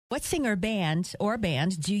What singer band or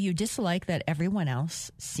band do you dislike that everyone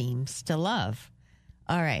else seems to love?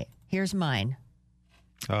 All right, here's mine.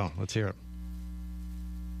 Oh, let's hear it.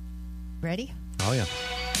 Ready? Oh, yeah.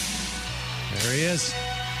 There he is.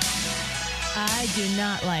 I do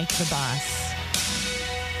not like The Boss.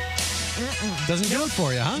 Doesn't do it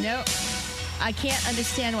for you, huh? Nope. I can't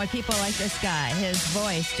understand why people like this guy. His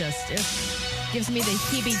voice just gives me the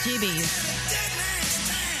heebie-jeebies.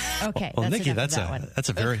 Okay, Well, that's Nikki, enough of that one. that's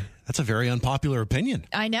a very unpopular opinion.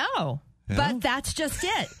 I know. Yeah. But that's just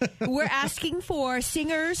it. We're asking for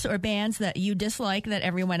singers or bands that you dislike that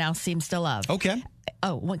everyone else seems to love. Okay.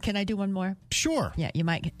 Oh, can I do one more? Sure. Yeah, you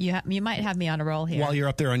might have me on a roll here. While you're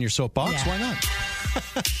up there on your soapbox, Yeah. why not?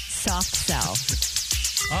 Soft Cell.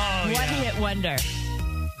 Oh, One hit wonder.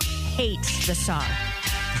 Hate the song.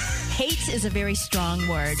 Hate is a very strong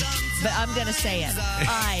word, but I'm going to say it.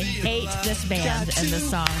 I hate this band and this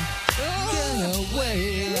song.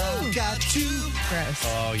 Gross.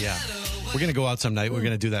 Oh, yeah. We're going to go out some night. We're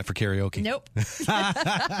going to do that for karaoke. Nope.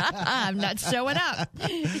 I'm not showing up.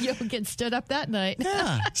 You'll get stood up that night.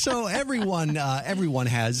 Yeah. So everyone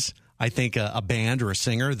has, I think, a band or a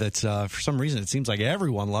singer that for some reason it seems like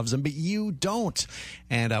everyone loves them, but you don't.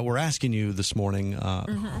 And we're asking you this morning,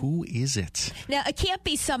 who is it? Now, it can't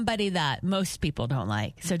be somebody that most people don't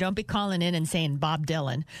like. So don't be calling in and saying Bob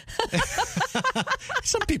Dylan.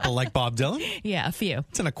 Some people like Bob Dylan. Yeah, a few.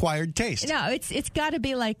 It's an acquired taste. No, it's got to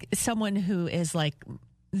be like someone who is like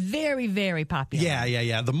very, very popular.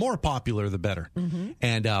 Yeah. The more popular, the better. Mm-hmm.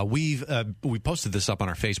 And we posted this up on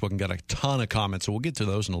our Facebook and got a ton of comments, so we'll get to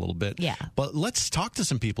those in a little bit. Yeah. But let's talk to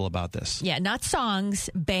some people about this. Yeah, not songs,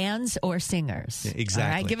 bands, or singers. Yeah, exactly.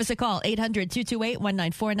 All right, give us a call,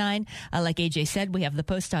 800-228-1949. Like AJ said, we have the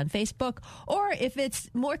post on Facebook. Or if it's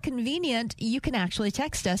more convenient, you can actually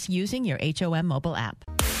text us using your HOM mobile app.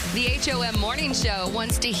 The HOM Morning Show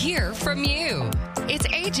wants to hear from you. It's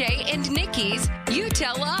AJ and Nikki's You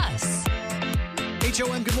Tell Us.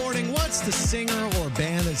 HOM, good morning. What's the singer or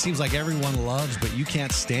band that seems like everyone loves but you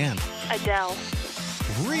can't stand? Adele.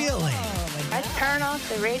 Really? I turn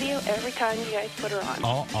off the radio every time you guys put her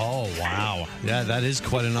on. Oh, wow. Yeah, that is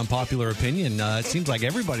quite an unpopular opinion. It seems like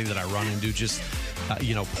everybody that I run into just,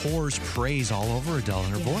 pours praise all over Adele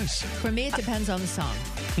and her voice. For me, it depends on the song.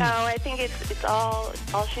 No, I think it's all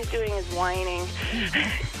she's doing is whining.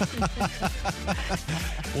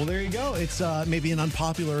 Well, there you go. It's maybe an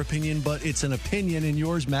unpopular opinion, but it's an opinion, and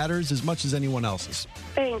yours matters as much as anyone else's.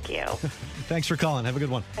 Thank you. Thanks for calling. Have a good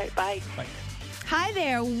one. All right, bye. Bye. Hi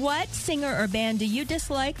there. What singer or band do you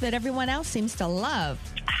dislike that everyone else seems to love?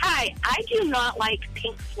 Hi, I do not like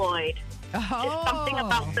Pink Floyd. There's something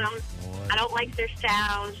about them. I don't like their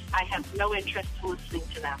sound. I have no interest in listening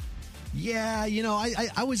to them. Yeah,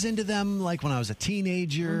 I was into them like when I was a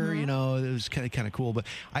teenager. It was kind of cool. But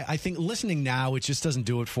I think listening now, it just doesn't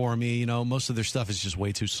do it for me. Most of their stuff is just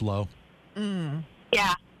way too slow.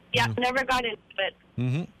 Yeah, never got into it.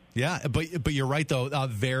 Mm-hmm. Yeah, but you're right, though. A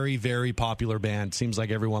very, very popular band. Seems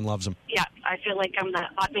like everyone loves them. Yeah, I feel like I'm the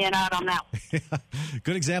odd man out on that one.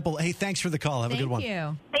 Good example. Hey, thanks for the call. Have a good one. Thank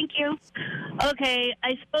you. Thank you. Okay,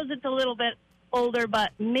 I suppose it's a little bit older,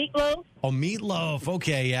 but Meatloaf. Oh, Meatloaf.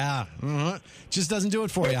 Okay, yeah. Just doesn't do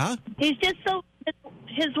it for you, huh? He's just so,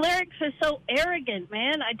 his lyrics are so arrogant,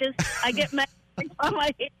 man. I get mad every time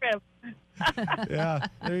I hear him. Yeah,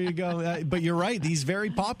 there you go. But you're right. He's very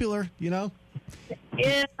popular,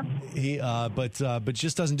 Yeah. He, but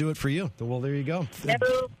just doesn't do it for you. Well, there you go.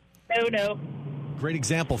 No. Great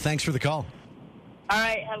example. Thanks for the call. All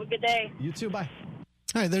right, have a good day. You too. Bye.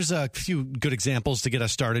 All right, there's a few good examples to get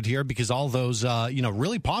us started here because all those,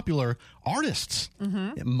 really popular artists.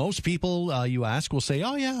 Most people you ask will say,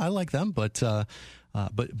 "Oh yeah, I like them," but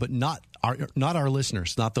not our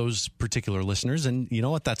listeners, not those particular listeners. And you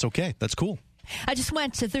know what? That's okay. That's cool. I just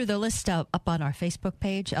went through the list up on our Facebook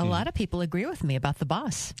page. A lot of people agree with me about The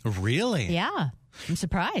Boss. Really? Yeah. I'm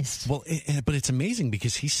surprised. Well, but it's amazing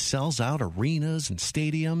because he sells out arenas and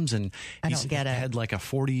stadiums, and don't get it. Had like a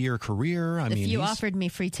 40-year career. If you offered me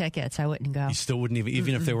free tickets, I wouldn't go. You still wouldn't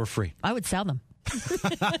even if they were free. I would sell them.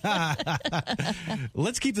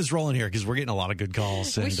 Let's keep this rolling here because we're getting a lot of good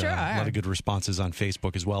calls and sure a lot of good responses on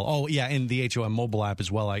Facebook as well. Oh, yeah, and the HOM mobile app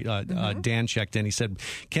as well. Dan checked in. He said,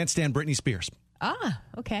 can't stand Britney Spears. Ah,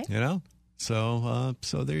 okay. So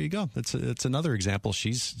there you go. It's another example.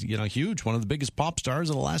 She's huge, one of the biggest pop stars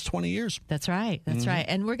of the last 20 years. That's right. That's right.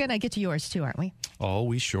 And we're going to get to yours too, aren't we? Oh,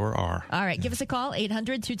 we sure are. All right. Give us a call,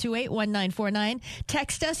 800-228-1949.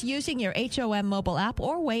 Text us using your HOM mobile app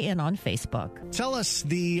or weigh in on Facebook. Tell us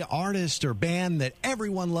the artist or band that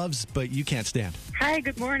everyone loves but you can't stand. Hi,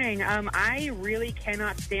 good morning. I really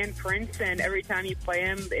cannot stand Prince, and every time you play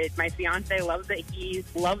him, my fiance loves it. He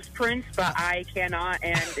loves Prince, but I cannot,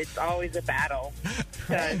 and it's always a battle.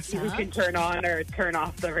 Who can turn on or turn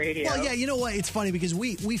off the radio? Well, yeah, you know what? It's funny because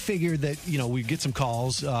we figured that we get some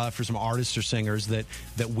calls for some artists or singers that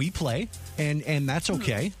we play, and that's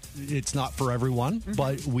okay. It's not for everyone,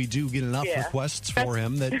 but we do get enough requests for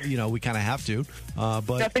him that we kind of have to.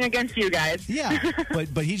 But nothing against you guys. Yeah,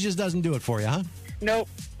 but he just doesn't do it for you, huh? Nope,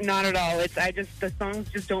 not at all. The songs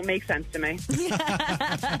just don't make sense to me.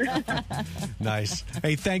 Nice.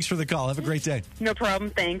 Hey, thanks for the call. Have a great day. No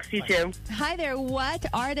problem. Thanks. You too. Hi there. What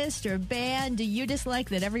artist or band do you dislike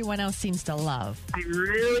that everyone else seems to love? I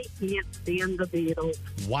really can't stand the Beatles.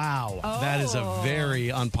 Wow. That is a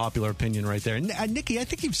very unpopular opinion right there. Nikki, I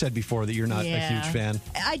think you've said before that you're not a huge fan.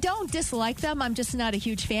 I don't dislike them. I'm just not a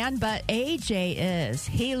huge fan, but AJ is.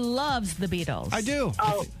 He loves the Beatles. I do.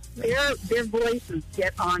 Oh, their voices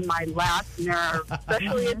get on my last nerve,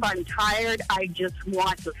 especially if I'm tired. I just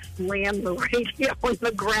want to slam the radio on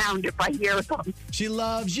the ground if I hear them. She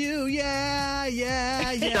loves you, yeah.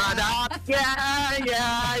 Shut up, yeah.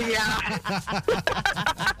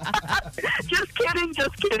 Just kidding.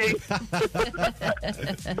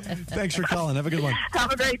 Thanks for calling. Have a good one.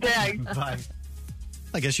 Have a great day. Bye.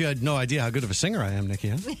 I guess you had no idea how good of a singer I am, Nikki,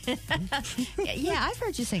 huh? Yeah, I've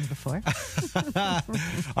heard you sing before.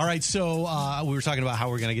 All right, so we were talking about how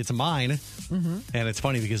we're going to get to mine. And it's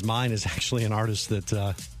funny because mine is actually an artist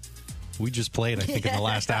that we just played, I think, in the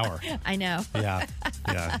last hour. I know. Yeah.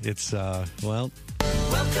 It's, Welcome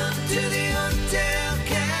to the Hotel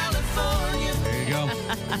California. There you go.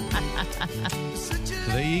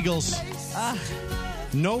 The Eagles.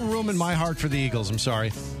 No room in my heart for the Eagles, I'm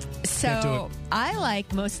sorry. So I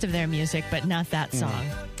like most of their music, but not that song.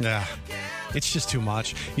 Yeah. It's just too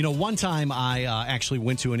much. One time I actually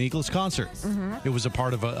went to an Eagles concert. It was a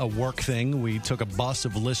part of a work thing. We took a bus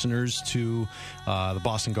of listeners to the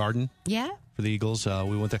Boston Garden. Yeah. For the Eagles.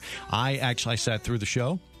 We went there. I sat through the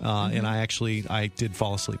show, and I did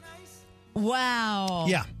fall asleep. Wow.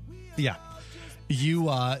 Yeah.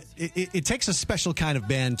 It takes a special kind of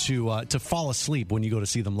band to fall asleep when you go to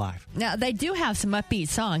see them live. Now, they do have some upbeat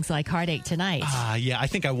songs like Heartache Tonight. Yeah, I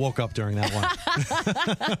think I woke up during that one.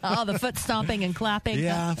 All the foot stomping and clapping.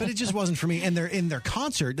 Yeah, but it just wasn't for me. And in their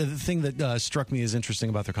concert, the thing that struck me as interesting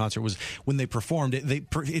about their concert was when they performed,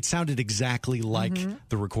 it sounded exactly like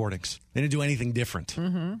the recordings. They didn't do anything different.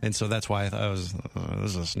 And so that's why I thought this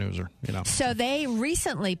is a snoozer. So they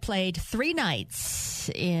recently played 3 nights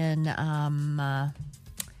in... I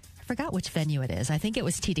forgot which venue it is. I think it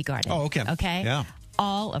was TD Garden. Oh, okay. Okay? Yeah.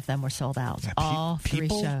 All of them were sold out. All 3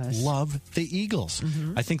 shows. People love the Eagles.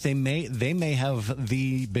 I think they may have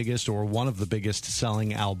the biggest or one of the biggest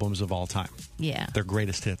selling albums of all time. Yeah. Their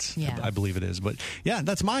greatest hits. Yeah. I believe it is. But yeah,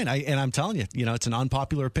 that's mine. And I'm telling you, it's an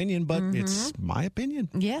unpopular opinion, but it's my opinion.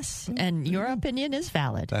 Yes. And your opinion is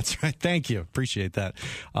valid. That's right. Thank you. Appreciate that.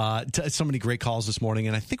 So many great calls this morning,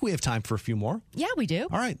 and I think we have time for a few more. Yeah, we do.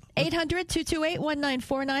 All right.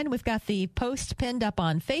 800-228-1949. We've got the post pinned up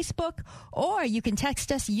on Facebook, or you can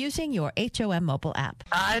text us using your HOM mobile app.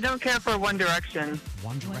 I don't care for One Direction.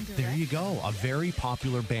 One Direction. There you go. A very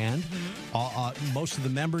popular band. Most of the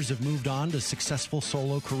members have moved on to successful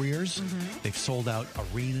solo careers. They've sold out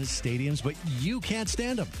arenas, stadiums, but you can't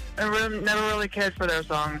stand them. I never really cared for their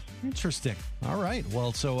songs. Interesting. All right.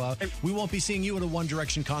 Well, so we won't be seeing you at a One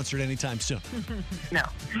Direction concert anytime soon. No.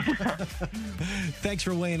 Thanks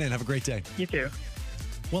for weighing in. Have a great day. You too.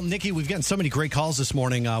 Well, Nikki, we've gotten so many great calls this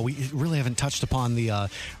morning. We really haven't touched upon the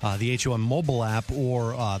HOM mobile app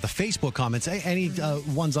or the Facebook comments. Any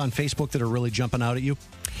ones on Facebook that are really jumping out at you?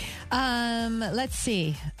 Let's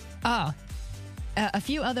see. A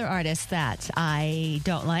few other artists that I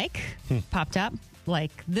don't like popped up,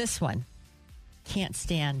 like this one. Can't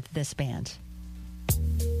stand this band.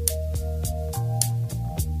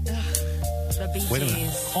 The Bee Gees. Wait a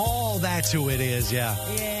minute. Oh, that's who it is, yeah.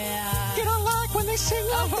 Yeah. You don't like when they sing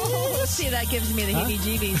like this? See, that gives me the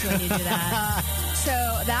heebie-jeebies when you do that. So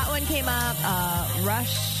that one came up.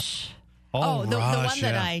 Rush. Oh, the Rush, one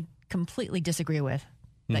that I completely disagree with.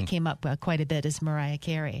 that came up quite a bit is Mariah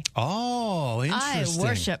Carey. Oh, interesting. I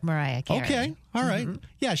worship Mariah Carey. Okay, all right.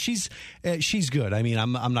 Yeah, she's good. I mean,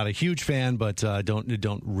 I'm not a huge fan, but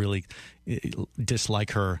don't really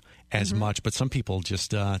dislike her as much. But some people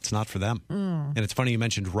just it's not for them. And it's funny you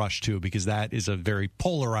mentioned Rush too, because that is a very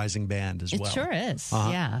polarizing band as well. It sure is.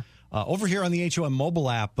 Yeah. Over here on the HOM mobile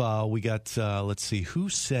app, we got let's see who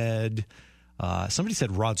said. Somebody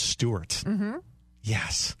said Rod Stewart.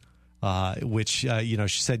 Yes. Which, she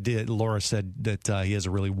said, Laura said that he has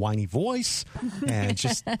a really whiny voice and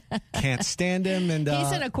just can't stand him. And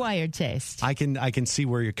he's an acquired taste. I can see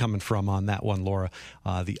where you're coming from on that one, Laura.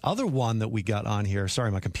 The other one that we got on here,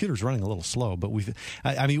 sorry, my computer's running a little slow, but we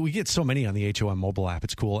get so many on the HOM mobile app.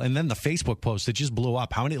 It's cool. And then the Facebook post that just blew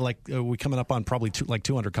up. How many, are we coming up on probably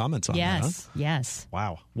 200 comments on that? Huh? Yes.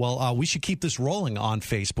 Wow. Well, we should keep this rolling on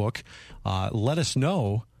Facebook. Let us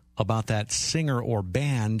know about that singer or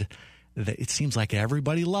band that it seems like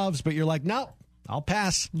everybody loves, but you're like, no, I'll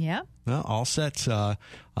pass. Yeah. Well, all set. Head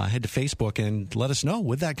to Facebook and let us know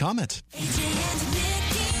with that comment.